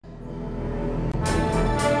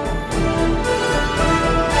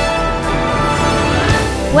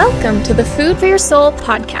Welcome to the Food for Your Soul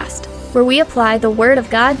podcast, where we apply the Word of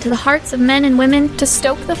God to the hearts of men and women to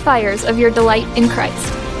stoke the fires of your delight in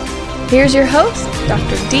Christ. Here's your host,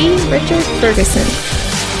 Dr. D. Richard Ferguson.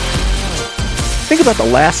 Think about the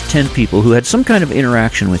last 10 people who had some kind of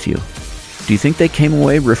interaction with you. Do you think they came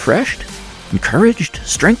away refreshed, encouraged,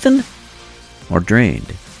 strengthened, or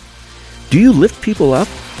drained? Do you lift people up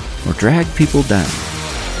or drag people down?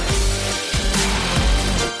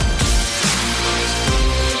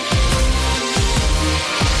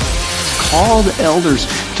 Call the elders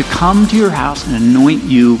to come to your house and anoint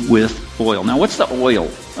you with oil. Now, what's the oil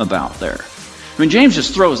about there? I mean, James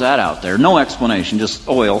just throws that out there. No explanation, just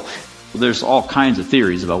oil. There's all kinds of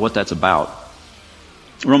theories about what that's about.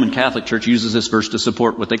 Roman Catholic Church uses this verse to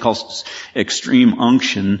support what they call extreme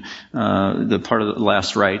unction, the part of the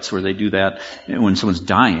last rites where they do that when someone's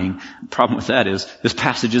dying. The problem with that is this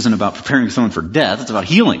passage isn't about preparing someone for death. It's about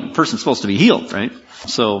healing. The person's supposed to be healed, right?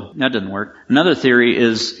 So that doesn't work. Another theory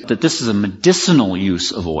is that this is a medicinal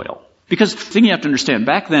use of oil. Because the thing you have to understand,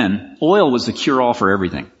 back then, oil was the cure-all for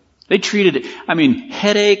everything. They treated,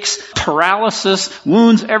 headaches, paralysis,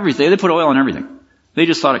 wounds, everything. They put oil on everything. They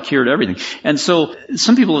just thought it cured everything. And so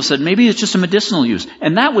some people have said maybe it's just a medicinal use.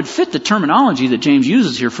 And that would fit the terminology that James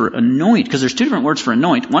uses here for anoint, because there's two different words for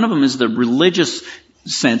anoint. One of them is the religious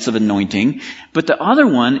sense of anointing, but the other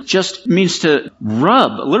one just means to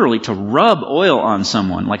rub, literally to rub oil on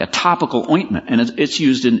someone, like a topical ointment. And it's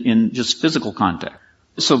used in just physical contact.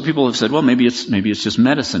 So people have said, well, maybe it's just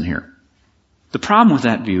medicine here. The problem with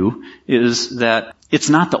that view is that it's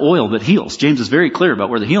not the oil that heals. James is very clear about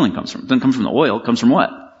where the healing comes from. It doesn't come from the oil. It comes from what?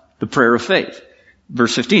 The prayer of faith.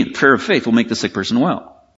 Verse 15, the prayer of faith will make the sick person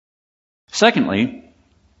well. Secondly,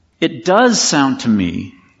 it does sound to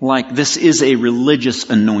me like this is a religious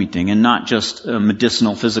anointing and not just a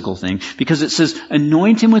medicinal physical thing, because it says,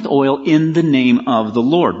 anoint him with oil in the name of the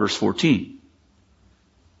Lord, verse 14.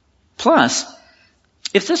 Plus,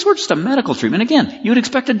 if this were just a medical treatment, again, you would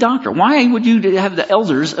expect a doctor. Why would you have the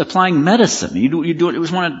elders applying medicine? You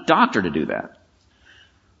would want a doctor to do that.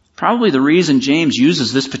 Probably the reason James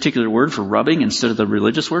uses this particular word for rubbing instead of the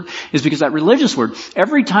religious word is because that religious word,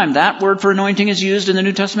 every time that word for anointing is used in the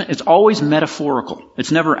New Testament, it's always metaphorical.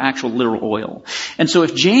 It's never actual literal oil. And so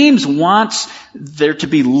if James wants there to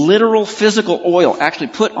be literal physical oil actually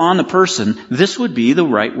put on the person, this would be the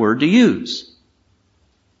right word to use.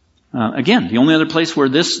 Again, the only other place where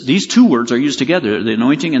these two words are used together, the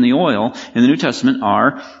anointing and the oil, in the New Testament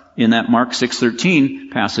are in that Mark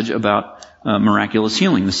 6:13 passage about miraculous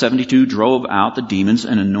healing. The 72 drove out the demons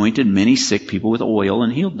and anointed many sick people with oil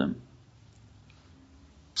and healed them.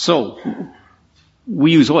 So,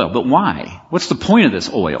 we use oil, but why? What's the point of this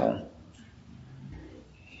oil?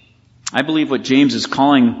 I believe what James is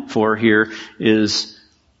calling for here is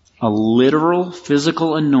a literal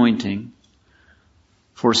physical anointing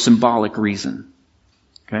for a symbolic reason.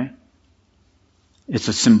 Okay? It's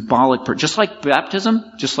a symbolic, just like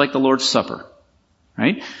baptism, just like the Lord's Supper.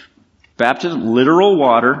 Right? Baptism, literal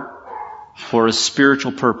water for a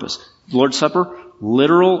spiritual purpose. Lord's Supper,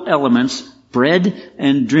 literal elements, bread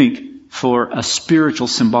and drink for a spiritual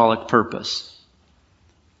symbolic purpose.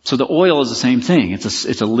 So the oil is the same thing. It's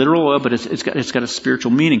a literal oil, but it's got a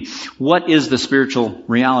spiritual meaning. What is the spiritual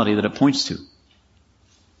reality that it points to?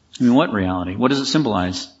 I mean, what reality? What does it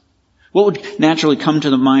symbolize? What would naturally come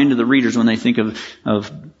to the mind of the readers when they think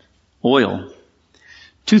of oil?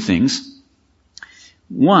 Two things.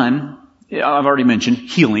 One, I've already mentioned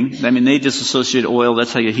healing. I mean, they just associate oil.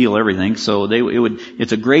 That's how you heal everything. So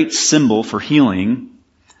it's a great symbol for healing.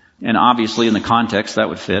 And obviously in the context that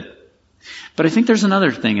would fit. But I think there's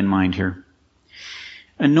another thing in mind here.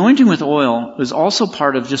 Anointing with oil is also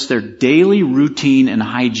part of just their daily routine and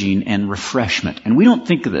hygiene and refreshment. And we don't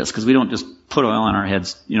think of this because we don't just put oil on our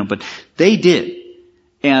heads, but they did.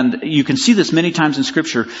 And you can see this many times in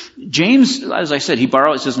Scripture. James, as I said, he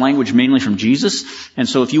borrows his language mainly from Jesus. And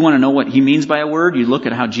so if you want to know what he means by a word, you look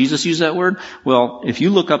at how Jesus used that word. Well, if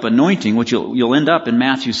you look up anointing, which you'll end up in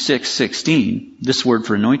Matthew 6:16, this word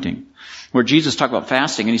for anointing, where Jesus talked about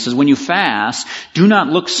fasting, and he says, when you fast, do not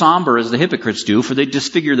look somber as the hypocrites do, for they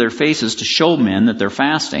disfigure their faces to show men that they're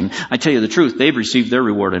fasting. I tell you the truth, they've received their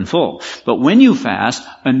reward in full. But when you fast,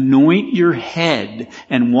 anoint your head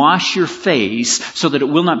and wash your face so that it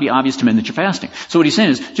will not be obvious to men that you're fasting. So what he's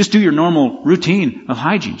saying is, just do your normal routine of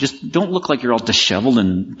hygiene. Just don't look like you're all disheveled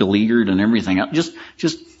and beleaguered and everything else.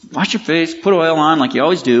 Just wash your face, put oil on like you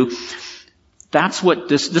always do. That's what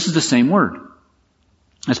this is the same word.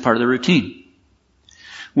 As part of the routine.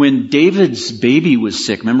 When David's baby was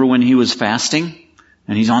sick, remember when he was fasting?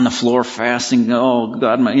 And he's on the floor fasting. Oh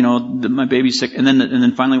God, my baby's sick. And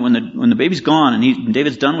then finally, when the baby's gone and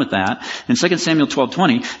David's done with that, in 2 Samuel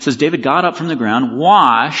 12:20 it says David got up from the ground,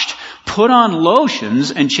 washed, put on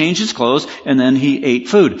lotions, and changed his clothes, and then he ate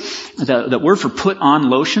food. That word for put on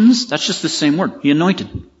lotions, that's just the same word. He anointed.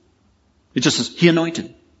 It just says he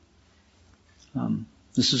anointed.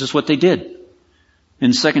 This is just what they did.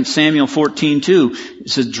 In 2 Samuel 14:2 it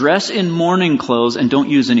says dress in mourning clothes and don't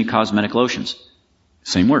use any cosmetic lotions.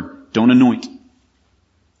 Same word. Don't anoint.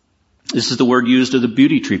 This is the word used of the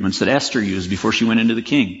beauty treatments that Esther used before she went into the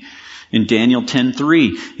king. In Daniel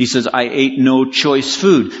 10:3, he says, I ate no choice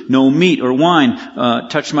food, no meat or wine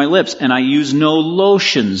touched my lips, and I used no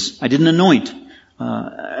lotions. I didn't anoint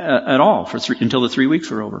at all until the 3 weeks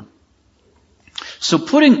were over. So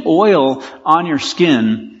putting oil on your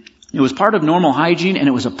skin, it was part of normal hygiene, and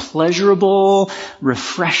it was a pleasurable,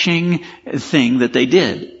 refreshing thing that they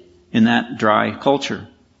did in that dry culture.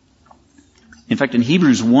 In fact, in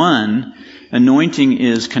Hebrews 1, anointing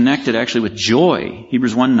is connected actually with joy.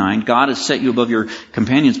 Hebrews 1:9, God has set you above your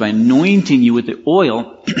companions by anointing you with the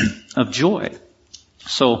oil of joy.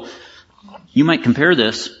 So you might compare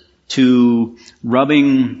this to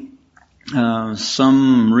rubbing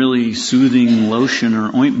some really soothing lotion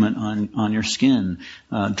or ointment on your skin,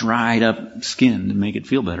 dried up skin, to make it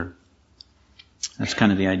feel better. That's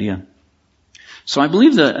kind of the idea. So I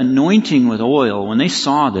believe the anointing with oil, when they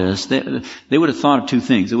saw this, they would have thought of two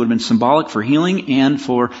things. It would have been symbolic for healing and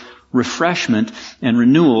for refreshment and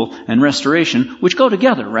renewal and restoration, which go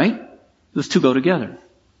together, right? Those two go together.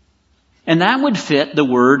 And that would fit the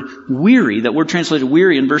word weary, that word translated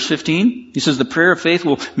weary in verse 15. He says the prayer of faith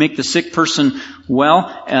will make the sick person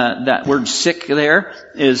well. That word sick there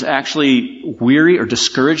is actually weary or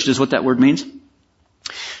discouraged is what that word means.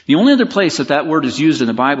 The only other place that word is used in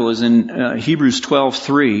the Bible is in Hebrews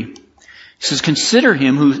 12:3. He says, consider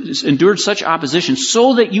him who endured such opposition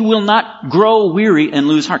so that you will not grow weary and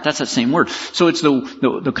lose heart. That's that same word. So it's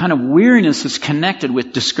the kind of weariness that's connected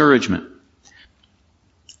with discouragement.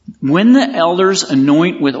 When the elders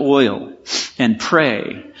anoint with oil and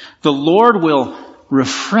pray, the Lord will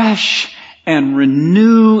refresh and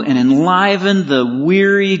renew and enliven the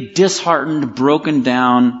weary, disheartened, broken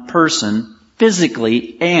down person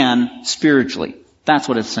physically and spiritually. That's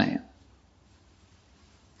what it's saying.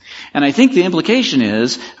 And I think the implication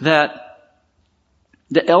is that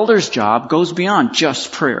the elder's job goes beyond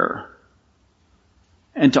just prayer.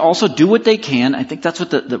 And to also do what they can, I think that's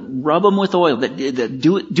what the rub them with oil,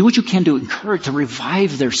 do what you can to encourage, to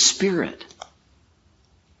revive their spirit.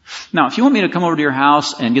 Now, if you want me to come over to your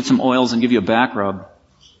house and get some oils and give you a back rub,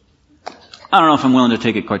 I don't know if I'm willing to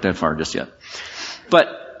take it quite that far just yet.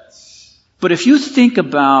 But if you think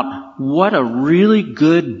about what a really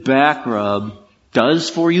good back rub does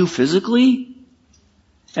for you physically,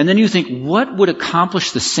 and then you think what would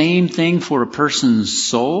accomplish the same thing for a person's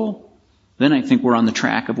soul, then I think we're on the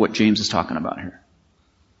track of what James is talking about here.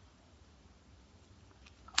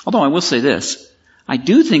 Although I will say this, I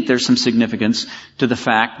do think there's some significance to the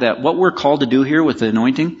fact that what we're called to do here with the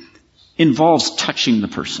anointing involves touching the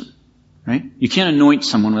person, right? You can't anoint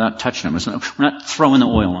someone without touching them. We're not throwing the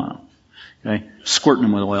oil on them, okay? Squirting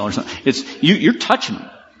them with oil or something. It's you're touching them.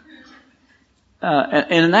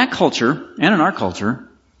 And in that culture, and in our culture,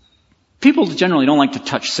 people generally don't like to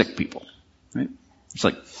touch sick people, right? It's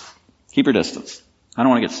like, keep your distance. I don't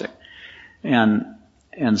want to get sick.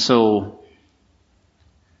 And so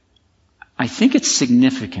I think it's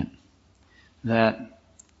significant that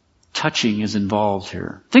touching is involved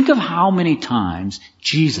here. Think of how many times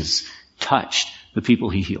Jesus touched the people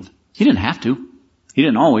he healed. He didn't have to. He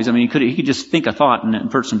didn't always. I mean, he could just think a thought and that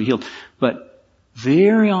person be healed. But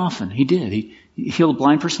very often he did. He healed a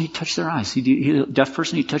blind person, he touched their eyes. He healed a deaf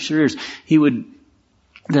person, he touched their ears.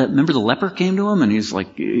 Remember the leper came to him and he's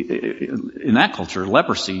like, in that culture,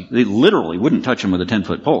 leprosy, they literally wouldn't touch him with a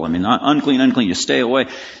 10-foot pole. I mean, unclean, you stay away.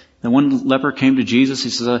 The one leper came to Jesus, he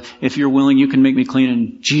says, if you're willing, you can make me clean.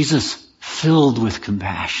 And Jesus, filled with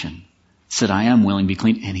compassion, said, I am willing to be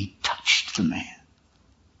clean. And he touched the man.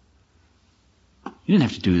 He didn't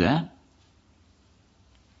have to do that.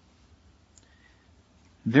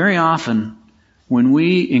 Very often, when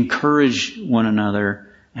we encourage one another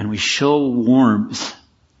and we show warmth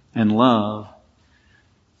and love,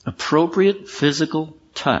 appropriate physical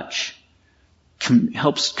touch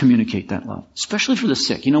helps communicate that love, especially for the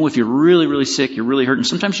sick. You know, if you're really, really sick, you're really hurting,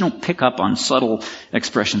 sometimes you don't pick up on subtle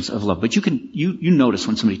expressions of love, but you notice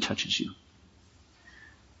when somebody touches you.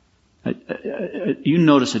 You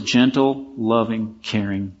notice a gentle, loving,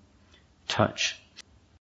 caring touch.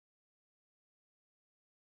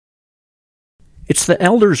 It's the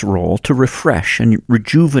elder's role to refresh and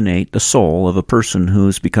rejuvenate the soul of a person who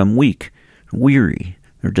has become weak, weary,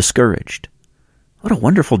 or discouraged. What a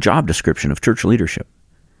wonderful job description of church leadership.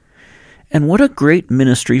 And what a great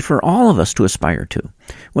ministry for all of us to aspire to.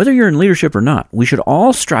 Whether you're in leadership or not, we should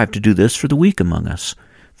all strive to do this for the weak among us.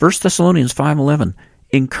 1 Thessalonians 5:11,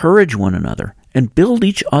 encourage one another and build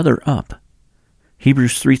each other up.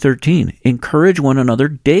 Hebrews 3:13, encourage one another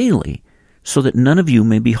daily, so that none of you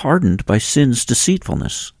may be hardened by sin's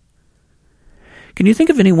deceitfulness. Can you think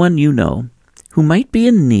of anyone you know who might be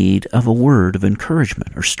in need of a word of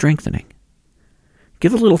encouragement or strengthening?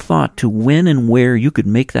 Give a little thought to when and where you could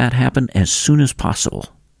make that happen as soon as possible.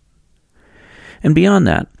 And beyond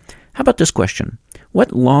that, how about this question?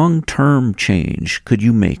 What long-term change could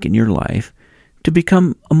you make in your life to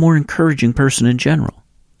become a more encouraging person in general?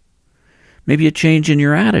 Maybe a change in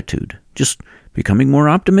your attitude, just becoming more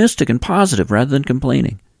optimistic and positive rather than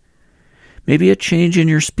complaining. Maybe a change in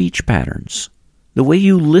your speech patterns, the way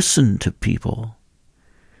you listen to people.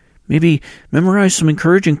 Maybe memorize some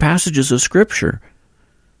encouraging passages of Scripture.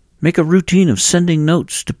 Make a routine of sending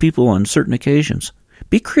notes to people on certain occasions.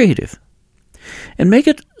 Be creative. And make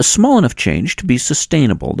it a small enough change to be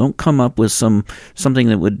sustainable. Don't come up with something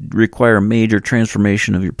that would require a major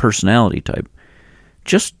transformation of your personality type.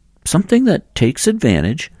 Just something that takes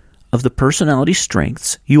advantage of the personality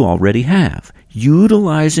strengths you already have,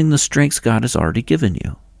 utilizing the strengths God has already given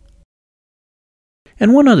you.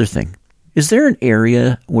 And one other thing, is there an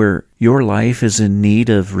area where your life is in need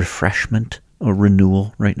of refreshment or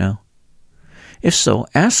renewal right now? If so,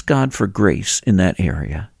 ask God for grace in that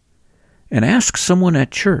area, and ask someone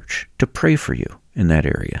at church to pray for you in that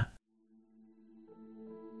area.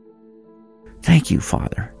 Thank you,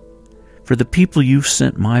 Father, for the people you've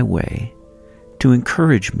sent my way to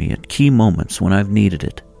encourage me at key moments when I've needed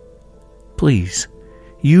it. Please,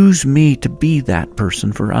 use me to be that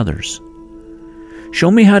person for others. Show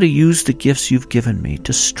me how to use the gifts you've given me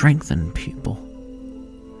to strengthen people.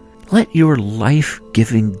 Let your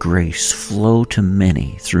life-giving grace flow to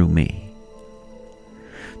many through me.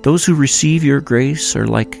 Those who receive your grace are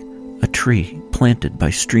like a tree planted by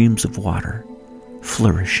streams of water,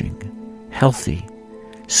 flourishing, healthy,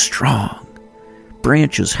 strong,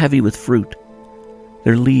 branches heavy with fruit.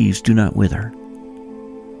 Their leaves do not wither.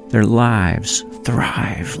 Their lives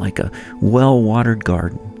thrive like a well-watered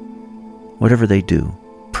garden. Whatever they do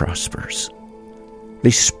prospers. They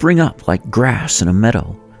spring up like grass in a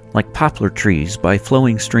meadow, like poplar trees by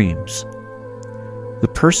flowing streams.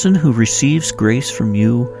 The person who receives grace from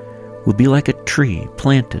you will be like a tree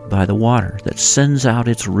planted by the water that sends out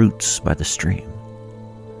its roots by the stream.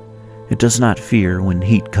 It does not fear when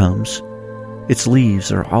heat comes. Its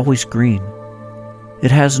leaves are always green. It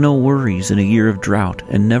has no worries in a year of drought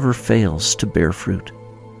and never fails to bear fruit.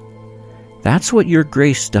 That's what your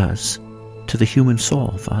grace does to the human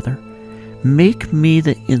soul, Father. Make me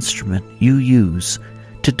the instrument you use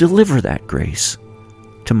to deliver that grace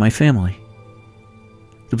to my family,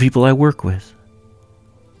 the people I work with,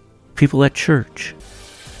 people at church,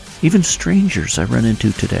 even strangers I run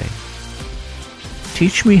into today.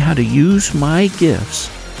 Teach me how to use my gifts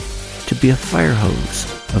to be a fire hose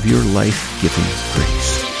of your life-giving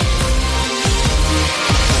grace.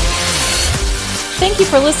 Thank you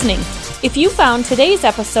for listening. If you found today's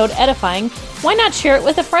episode edifying, why not share it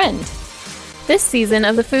with a friend? This season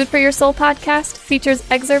of the Food for Your Soul podcast features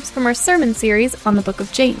excerpts from our sermon series on the book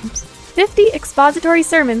of James. 50 expository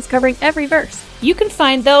sermons covering every verse. You can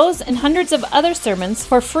find those and hundreds of other sermons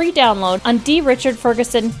for free download on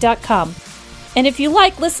drichardferguson.com. And if you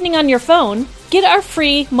like listening on your phone, get our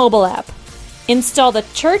free mobile app. Install the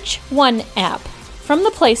Church One app from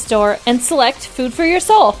the Play Store and select Food for Your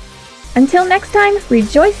Soul. Until next time,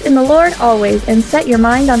 rejoice in the Lord always and set your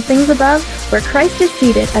mind on things above, where Christ is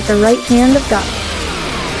seated at the right hand of God.